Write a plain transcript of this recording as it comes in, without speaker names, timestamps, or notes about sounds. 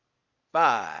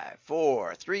5,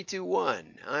 4, 3, 2,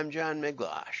 1. I'm John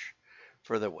Miglosh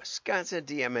for the Wisconsin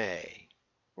DMA.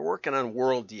 We're working on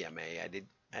World DMA.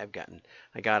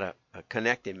 I got a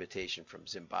Connect invitation from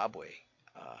Zimbabwe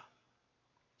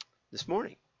this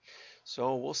morning,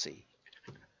 so we'll see.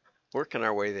 Working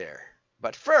our way there.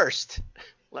 But first,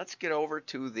 let's get over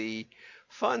to the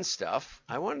fun stuff.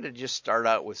 I wanted to just start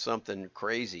out with something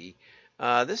crazy.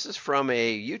 This is from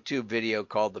a YouTube video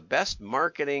called The Best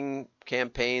Marketing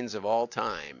Campaigns of All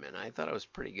Time, and I thought it was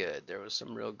pretty good. There was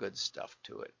some real good stuff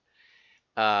to it.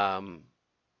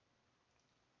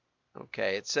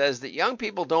 Okay, it says that young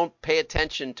people don't pay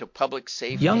attention to public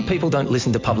safety. Young people don't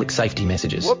listen to public safety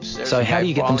messages. Whoops, so how do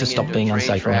you get them to stop being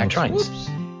unsafe around trains? Whoops.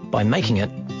 By making it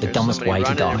the dumbest way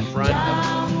to die.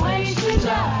 Dumb ways to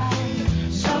die.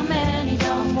 So many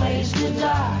dumb ways to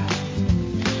die.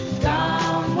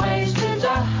 Dumb ways to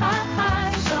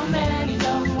die. So many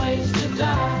dumb ways to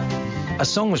die. A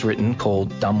song was written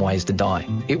called Dumb Ways to Die.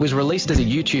 It was released as a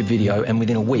YouTube video and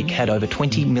within a week had over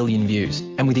 20 million views.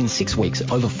 And within 6 weeks,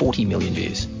 over 40 million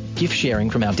views. Gift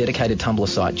sharing from our dedicated Tumblr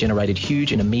site generated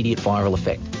huge and immediate viral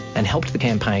effect and helped the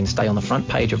campaign stay on the front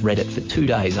page of Reddit for 2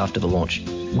 days after the launch.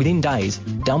 Within days,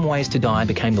 Dumb Ways to Die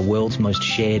became the world's most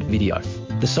shared video.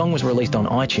 The song was released on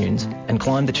iTunes and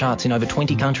climbed the charts in over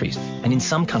 20 countries, and in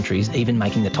some countries even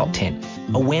making the top 10.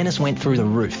 Awareness went through the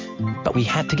roof, but we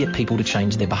had to get people to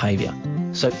change their behaviour.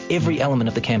 So every element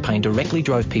of the campaign directly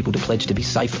drove people to pledge to be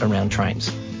safe around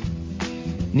trains.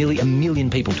 Nearly 1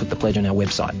 million people took the pledge on our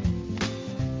website.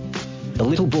 The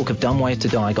little book of Dumb Ways to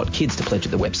Die got kids to pledge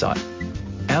at the website.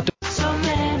 So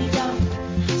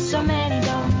many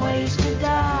dumb ways to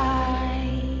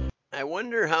die. I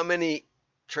wonder how many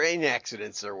train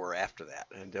accidents there were after that.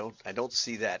 I don't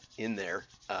see that in there.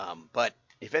 But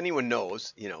if anyone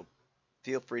knows,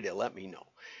 feel free to let me know.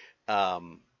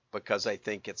 Because I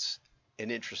think it's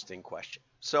an interesting question.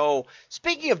 So,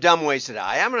 speaking of dumb ways to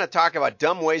die, I'm going to talk about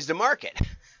dumb ways to market.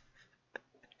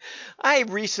 I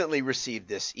recently received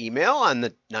this email on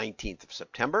the 19th of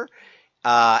September,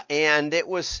 and it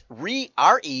was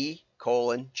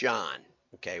RE:John.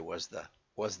 Okay, was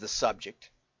the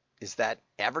subject. Is that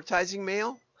advertising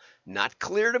mail? Not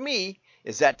clear to me.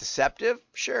 Is that deceptive?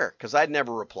 Sure, because I'd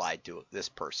never replied to this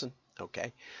person.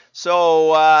 Okay,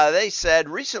 so they said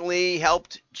recently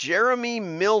helped Jeremy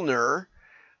Milner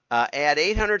add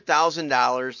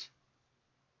 $800,000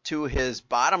 to his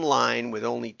bottom line with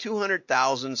only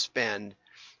 $200,000 spend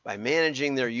by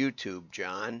managing their YouTube,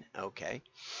 John. Okay,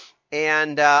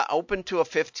 and open to a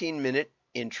 15-minute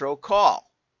intro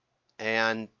call.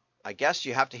 And I guess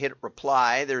you have to hit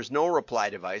reply. There's no reply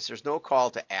device. There's no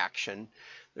call to action.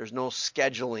 There's no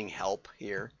scheduling help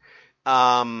here.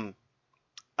 Before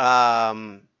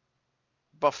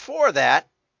that,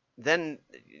 then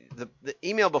the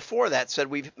email before that said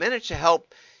we've managed YouTube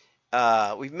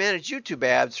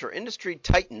ads for industry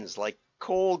titans like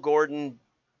Cole Gordon,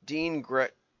 Dean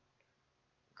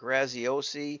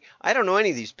Graziosi. I don't know any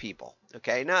of these people.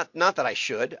 Okay, not that I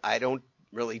should. I don't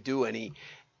really do any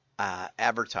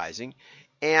advertising,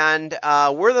 and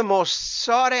we're the most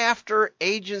sought after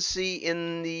agency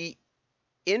in the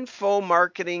info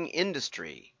marketing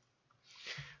industry.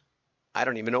 I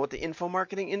don't even know what the info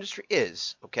marketing industry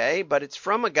is, okay? But it's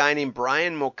from a guy named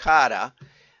Brian Mokata.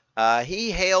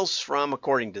 He hails from,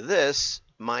 according to this,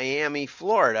 Miami,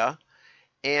 Florida,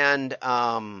 and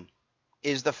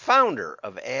is the founder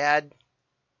of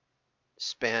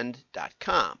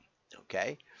AdSpend.com,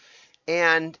 okay?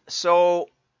 And so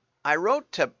I wrote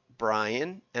to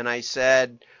Brian and I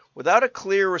said, without a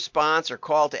clear response or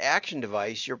call to action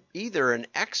device, you're either an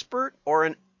expert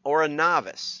or a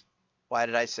novice. Why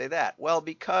did I say that? Well,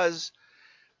 because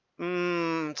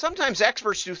sometimes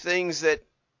experts do things that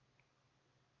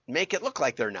make it look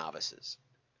like they're novices.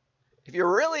 If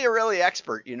you're really a really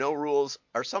expert, rules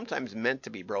are sometimes meant to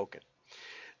be broken.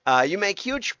 You make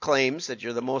huge claims that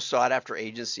you're the most sought after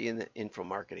agency in the info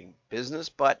marketing business,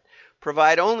 but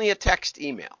provide only a text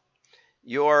email.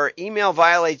 Your email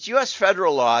violates U.S.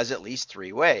 federal laws at least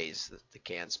 3 ways, the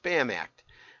Can-Spam Act,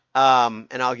 and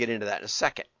I'll get into that in a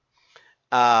second.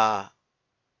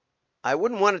 I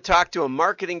wouldn't want to talk to a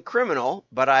marketing criminal,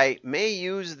 but I may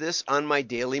use this on my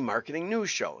daily marketing news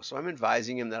show, so I'm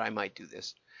advising him that I might do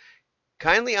this.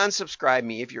 Kindly unsubscribe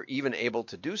me if you're even able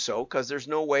to do so, because there's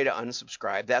no way to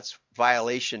unsubscribe. That's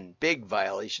big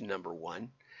violation number 1.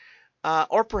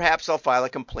 Or perhaps I'll file a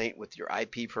complaint with your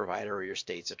IP provider or your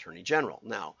state's attorney general.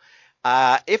 Now,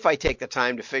 if I take the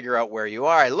time to figure out where you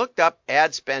are, I looked up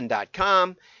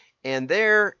adspend.com, and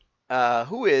there,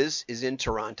 who is in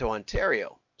Toronto,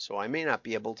 Ontario. So I may not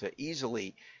be able to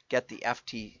easily get the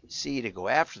FTC to go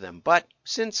after them. But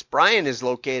since Brian is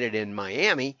located in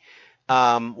Miami,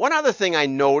 one other thing I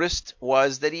noticed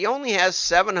was that he only has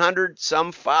 700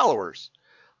 some followers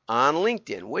on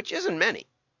LinkedIn, which isn't many.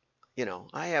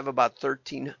 I have about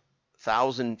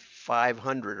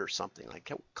 13,500 or something,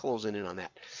 like closing in on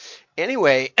that.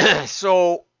 Anyway,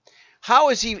 so how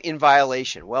is he in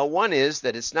violation? Well, one is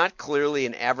that it's not clearly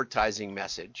an advertising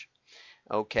message.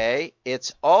 Okay,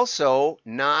 it's also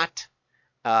not.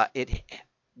 It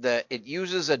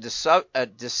uses a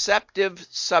deceptive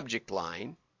subject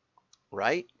line,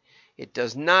 right? It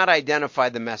does not identify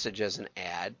the message as an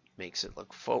ad. Makes it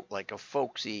look like a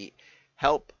folksy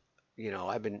help.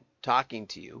 I've been talking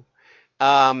to you.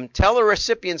 Tell the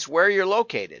recipients where you're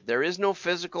located. There is no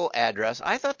physical address.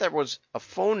 I thought there was a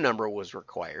phone number was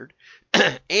required,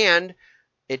 and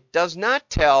it does not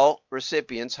tell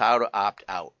recipients how to opt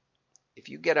out. If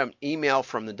you get an email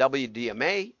from the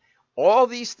WDMA, all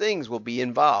these things will be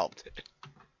involved.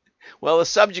 Well, the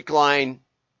subject line,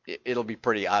 it'll be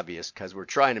pretty obvious because we're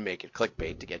trying to make it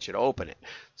clickbait to get you to open it.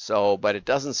 So, but it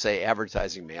doesn't say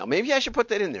advertising mail. Maybe I should put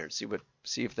that in there and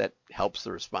see if that helps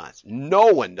the response. No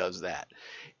one does that.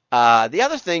 The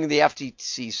other thing the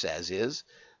FTC says is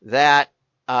that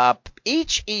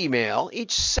each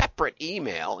separate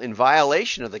email in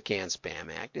violation of the CAN-SPAM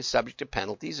Act is subject to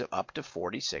penalties of up to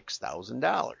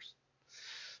 $46,000.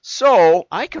 So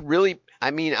I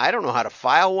don't know how to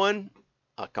file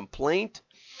a complaint.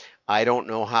 I don't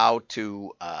know how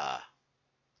to,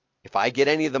 if I get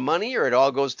any of the money or it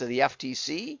all goes to the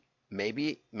FTC.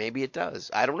 Maybe it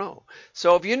does. I don't know.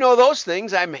 So if you know those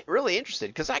things, I'm really interested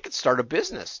because I could start a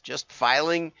business just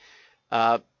filing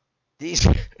these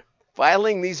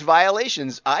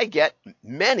violations. I get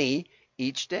many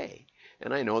each day,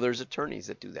 and I know there's attorneys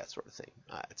that do that sort of thing.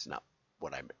 It's not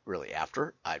what I'm really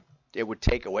after. It would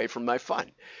take away from my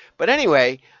fun. But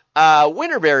anyway,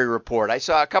 Winterberry report. I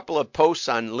saw a couple of posts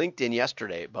on LinkedIn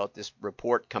yesterday about this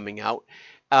report coming out,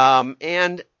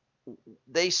 and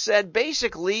they said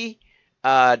basically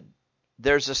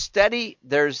brands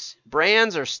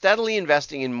are steadily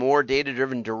investing in more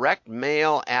data-driven direct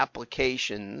mail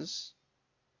applications.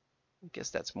 I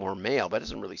guess that's more mail, but it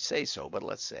doesn't really say so, but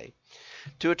let's say,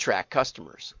 to attract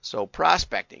customers. So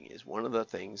prospecting is one of the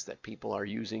things that people are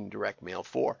using direct mail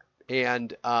for.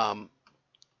 And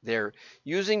they're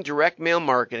using direct mail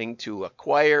marketing to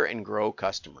acquire and grow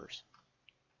customers.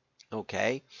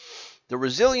 Okay? The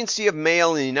resiliency of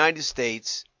mail in the United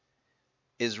States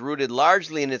is rooted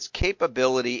largely in its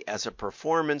capability as a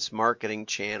performance marketing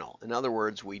channel. In other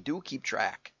words, we do keep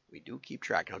track.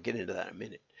 I'll get into that in a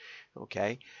minute.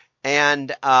 Okay?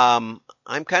 And I'm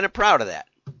kind of proud of that.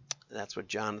 That's what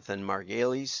Jonathan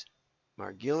Margulis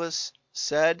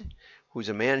said, who's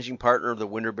a managing partner of the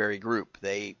Winterberry Group.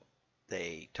 They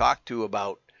talked to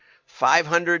about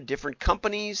 500 different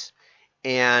companies,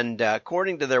 and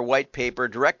according to their white paper,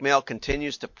 direct mail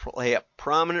continues to play a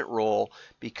prominent role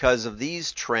because of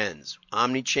these trends.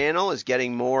 Omnichannel is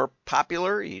getting more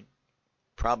popular. You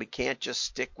probably can't just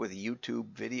stick with a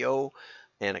YouTube video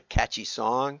and a catchy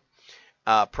song.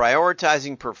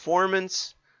 Prioritizing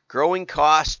performance, growing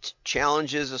cost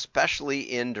challenges, especially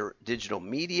in digital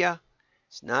media.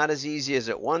 It's not as easy as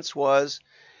it once was,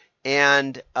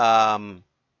 and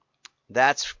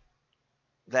that's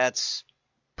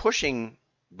pushing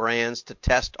brands to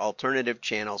test alternative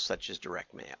channels such as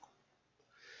direct mail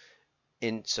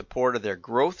in support of their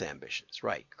growth ambitions.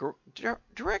 Right.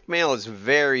 Direct mail is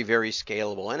very, very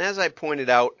scalable. And as I pointed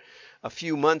out a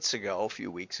few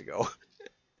weeks ago,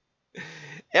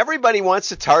 everybody wants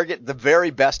to target the very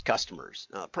best customers.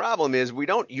 Now, the problem is we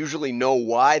don't usually know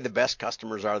why the best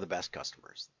customers are the best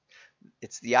customers.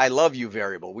 It's the I love you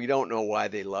variable. We don't know why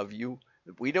they love you.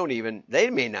 They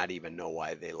may not even know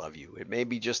why they love you. It may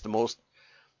be just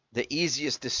the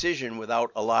easiest decision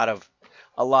without a lot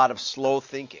of slow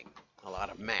thinking, a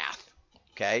lot of math.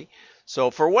 Okay.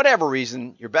 So for whatever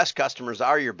reason, your best customers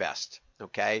are your best.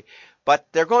 Okay. But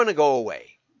they're going to go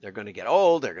away. They're going to get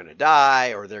old, they're going to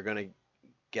die, or they're going to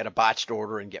get a botched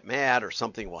order and get mad, or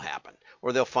something will happen,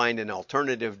 or they'll find an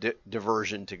alternative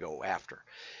diversion to go after.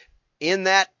 In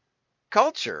that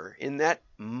culture, that's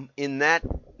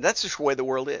just the way the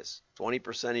world is.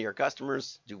 20% of your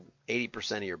customers do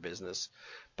 80% of your business,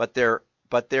 but they're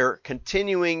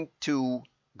continuing to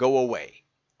go away.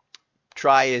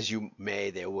 Try as you may,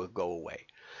 they will go away.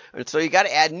 And so you got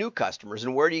to add new customers.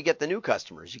 And where do you get the new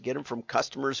customers? You get them from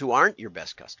customers who aren't your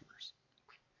best customers,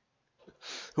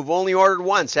 who've only ordered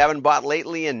once, haven't bought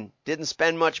lately, and didn't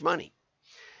spend much money.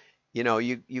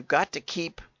 You've got to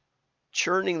keep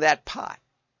churning that pot,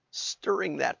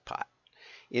 stirring that pot,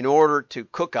 in order to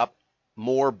cook up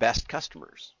more best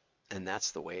customers. and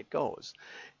that's the way it goes.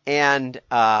 And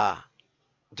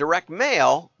direct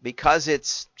mail, because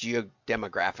it's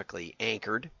demographically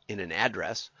anchored in an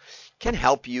address, can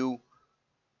help you,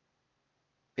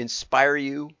 inspire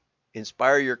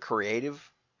your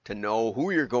creative to know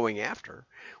who you're going after.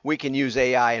 We can use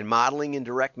AI and modeling in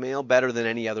direct mail better than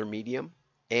any other medium.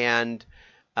 And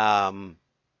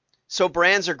so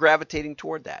brands are gravitating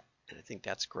toward that. And I think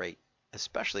that's great,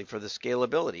 especially for the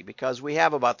scalability, because we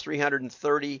have about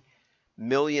 330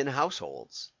 million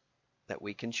households that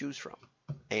we can choose from.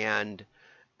 And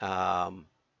and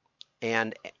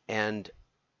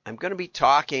I'm going to be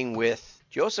talking with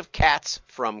Joseph Katz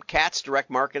from Katz Direct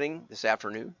Marketing this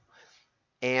afternoon.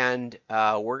 And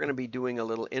we're going to be doing a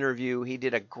little interview. He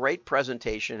did a great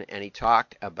presentation, and he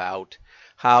talked about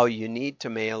how you need to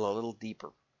mail a little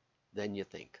deeper than you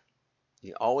think.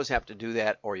 You always have to do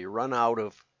that, or you run out.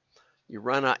 If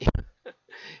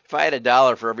I had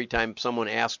 $1 for every time someone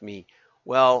asked me,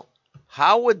 well,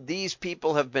 how would these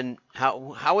people have been,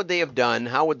 how would they have done,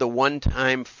 how would the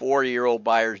one-time 4-year-old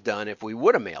buyers done if we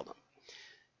would have mailed them?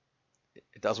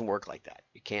 It doesn't work like that.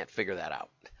 You can't figure that out.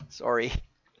 Sorry.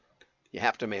 You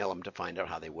have to mail them to find out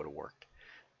how they would have worked.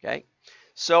 Okay.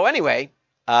 So anyway,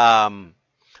 now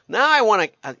I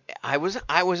want to. I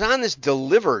was on this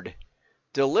delivered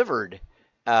webinar.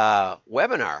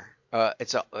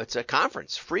 It's a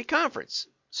conference, free conference,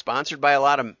 sponsored by a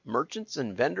lot of merchants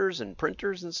and vendors and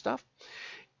printers and stuff.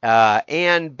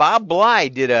 And Bob Bly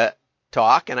did a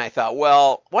talk, and I thought,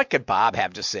 well, what could Bob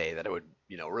have to say that it would,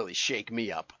 really shake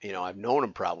me up? I've known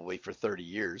him probably for 30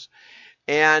 years.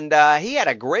 And he had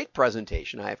a great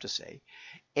presentation, I have to say.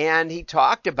 And he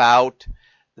talked about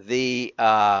the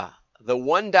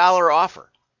 $1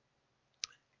 offer.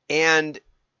 And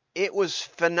it was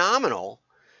phenomenal,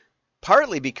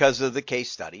 partly because of the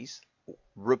case studies,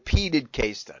 repeated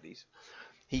case studies.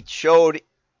 He showed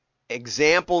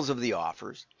examples of the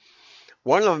offers.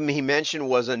 One of them he mentioned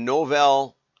was a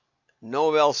Novell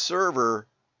server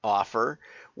offer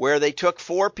where they took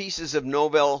 4 pieces of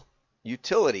Novell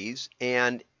utilities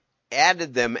and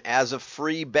added them as a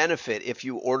free benefit if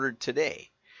you ordered today.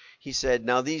 He said,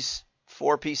 now these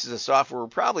 4 pieces of software were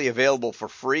probably available for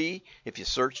free if you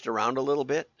searched around a little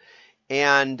bit.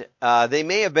 And they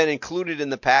may have been included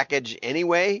in the package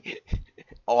anyway,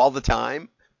 all the time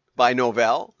by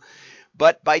Novell.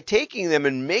 But by taking them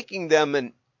and making them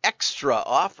an extra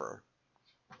offer,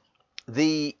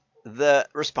 the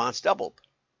response doubled,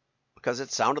 because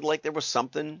it sounded like there was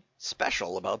something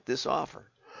special about this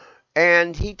offer.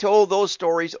 And he told those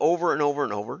stories over and over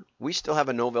and over. We still have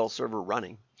a Novell server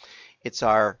running. It's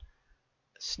our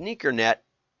SneakerNet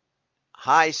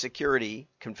high security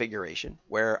configuration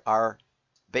where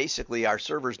basically our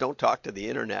servers don't talk to the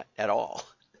internet at all.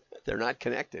 They're not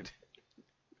connected.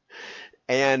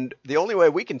 And the only way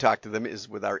we can talk to them is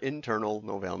with our internal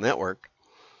Novell network,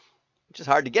 which is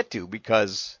hard to get to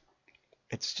because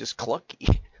it's just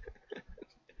clunky.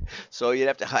 So you'd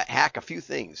have to hack a few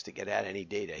things to get at any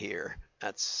data here.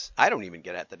 I don't even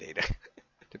get at the data,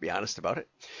 to be honest about it.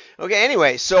 Okay,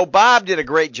 anyway, so Bob did a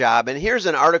great job, and here's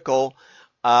an article.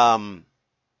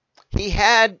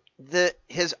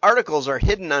 His articles are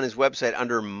hidden on his website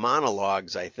under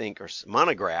monologues, I think, or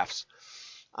monographs.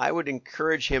 I would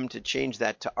encourage him to change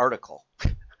that to article,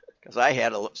 because I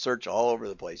had to search all over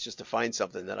the place just to find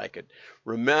something that I could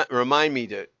remind me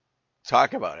to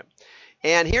talk about it.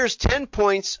 And here's 10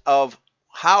 points of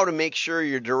how to make sure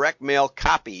your direct mail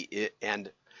copy it.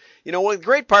 And, what the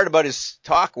great part about his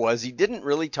talk was he didn't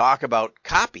really talk about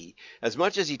copy as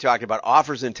much as he talked about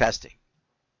offers and testing.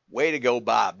 Way to go,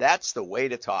 Bob. That's the way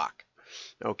to talk.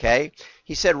 Okay.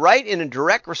 He said, write in a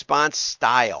direct response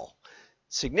style.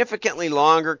 Significantly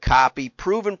longer copy,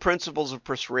 proven principles of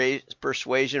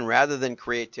persuasion rather than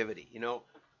creativity.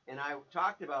 And I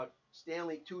talked about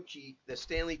the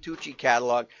Stanley Tucci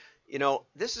catalog.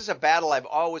 This is a battle I've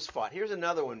always fought. Here's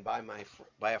another one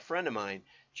by a friend of mine,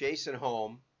 Jason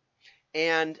Holm,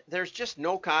 and there's just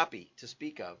no copy to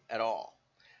speak of at all.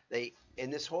 In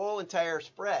this whole entire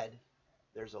spread,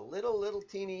 there's a little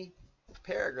teeny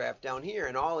paragraph down here,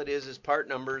 and all it is part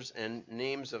numbers and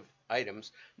names of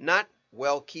items, not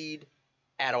well keyed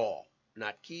at all.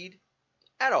 Not keyed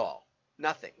at all.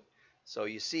 Nothing. So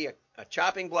you see a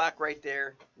chopping block right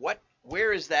there.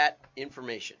 Where is that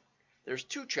information? There's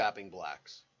 2 chopping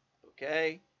blocks,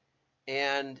 okay?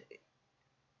 And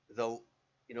the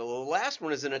last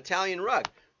one is an Italian rug,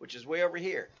 which is way over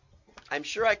here. I'm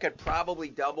sure I could probably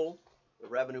double the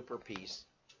revenue per piece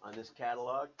on this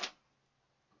catalog.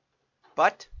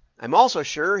 But I'm also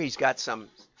sure he's got some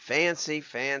fancy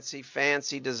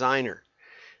designer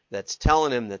that's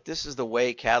telling him that this is the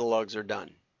way catalogs are done.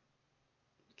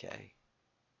 Okay.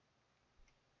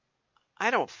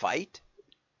 I don't fight.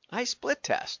 I split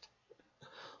test.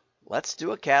 Let's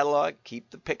do a catalog, keep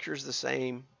the pictures the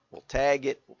same. We'll tag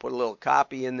it, we'll put a little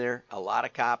copy in there, a lot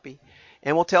of copy,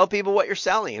 and we'll tell people what you're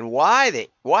selling and why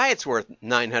it's worth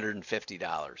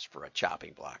 $950 for a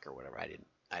chopping block or whatever. I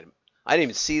didn't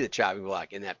even see the chopping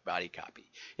block in that body copy.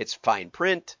 It's fine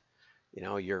print. You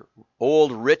know, your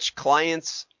old rich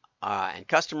clients and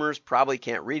customers probably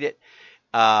can't read it.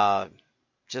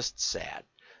 Just sad.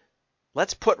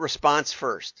 Let's put response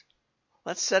first.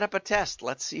 Let's set up a test.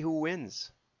 Let's see who wins.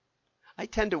 I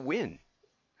tend to win,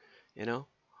 you know.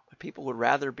 But people would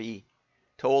rather be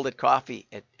told at coffee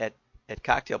at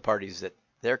cocktail parties that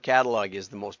their catalog is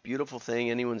the most beautiful thing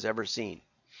anyone's ever seen.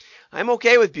 I'm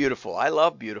okay with beautiful. I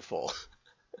love beautiful.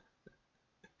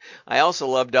 I also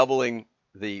love doubling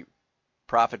the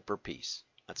profit per piece.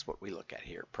 That's what we look at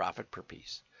here, profit per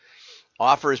piece.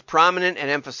 Offer is prominent and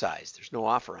emphasized. There's no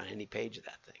offer on any page of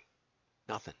that thing.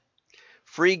 Nothing.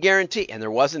 Free guarantee, and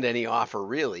there wasn't any offer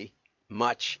really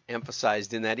much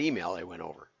emphasized in that email I went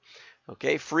over.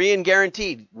 Okay, free and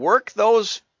guaranteed. Work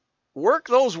those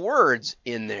words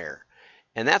in there.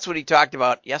 And that's what he talked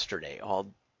about yesterday,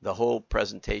 the whole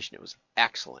presentation. It was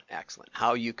excellent, excellent.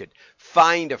 How you could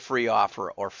find a free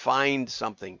offer or find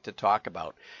something to talk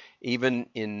about, even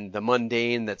in the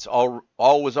mundane that's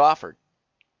always offered.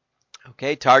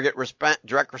 Okay, target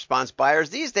direct response buyers.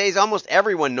 These days, almost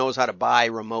everyone knows how to buy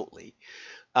remotely.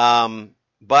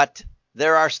 But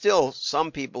there are still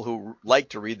some people who like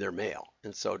to read their mail.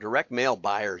 And so direct mail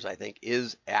buyers, I think,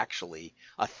 is actually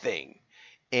a thing.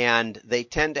 And they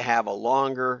tend to have a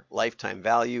longer lifetime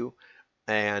value,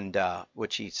 and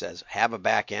which he says, have a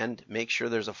back end. Make sure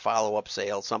there's a follow-up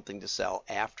sale, something to sell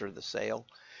after the sale.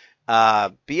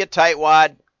 Be a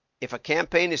tightwad. If a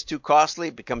campaign is too costly,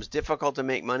 it becomes difficult to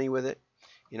make money with it.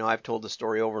 You know, I've told the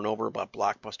story over and over about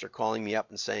Blockbuster calling me up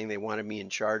and saying they wanted me in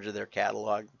charge of their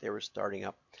catalog. They were starting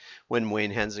up when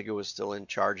Wayne Hensiger was still in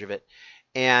charge of it.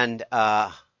 And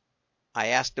I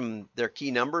asked them their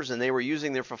key numbers, and they were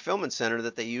using their fulfillment center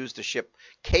that they use to ship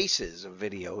cases of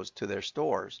videos to their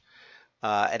stores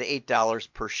at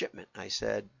 $8 per shipment. I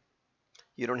said,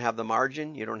 you don't have the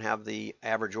margin, you don't have the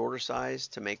average order size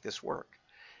to make this work.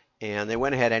 And they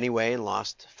went ahead anyway and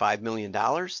lost $5 million.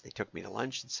 They took me to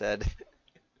lunch and said,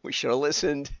 we should have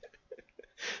listened.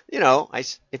 You know,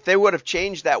 if they would have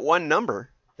changed that one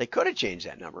number, they could have changed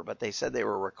that number, but they said they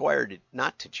were required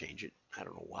not to change it. I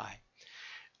don't know why.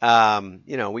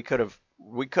 You know, we could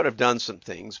have done some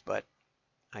things, but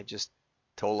I just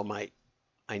told them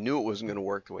I knew it wasn't going to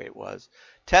work the way it was.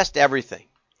 Test everything.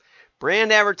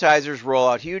 Brand advertisers roll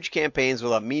out huge campaigns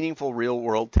without meaningful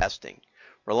real-world testing,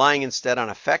 relying instead on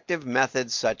effective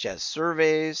methods such as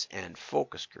surveys and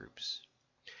focus groups.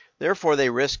 Therefore,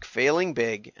 they risk failing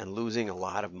big and losing a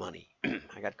lot of money.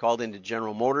 I got called into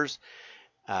General Motors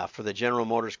for the General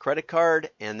Motors credit card,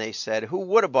 and they said, who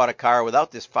would have bought a car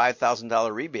without this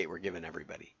 $5,000 rebate we're giving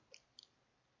everybody?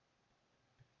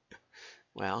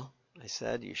 Well, I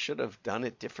said, you should have done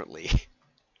it differently.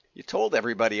 You told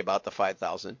everybody about the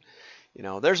 $5,000. You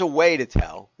know, there's a way to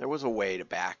tell. There was a way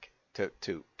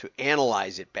to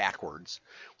analyze it backwards,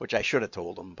 which I should have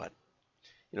told them, but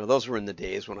you know, those were in the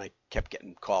days when I kept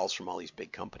getting calls from all these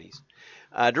big companies.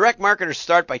 Direct marketers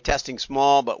start by testing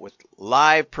small, but with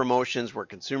live promotions where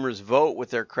consumers vote with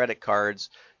their credit cards,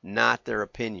 not their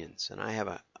opinions. And I have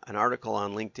an article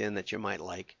on LinkedIn that you might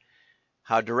like,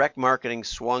 how direct marketing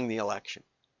swung the election.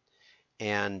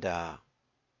 And the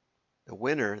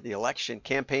winner, the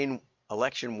campaign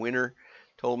election winner,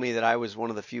 told me that I was one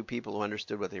of the few people who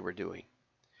understood what they were doing.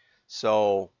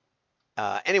 So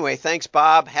anyway, thanks,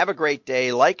 Bob. Have a great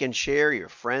day. Like and share. Your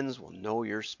friends will know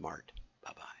you're smart.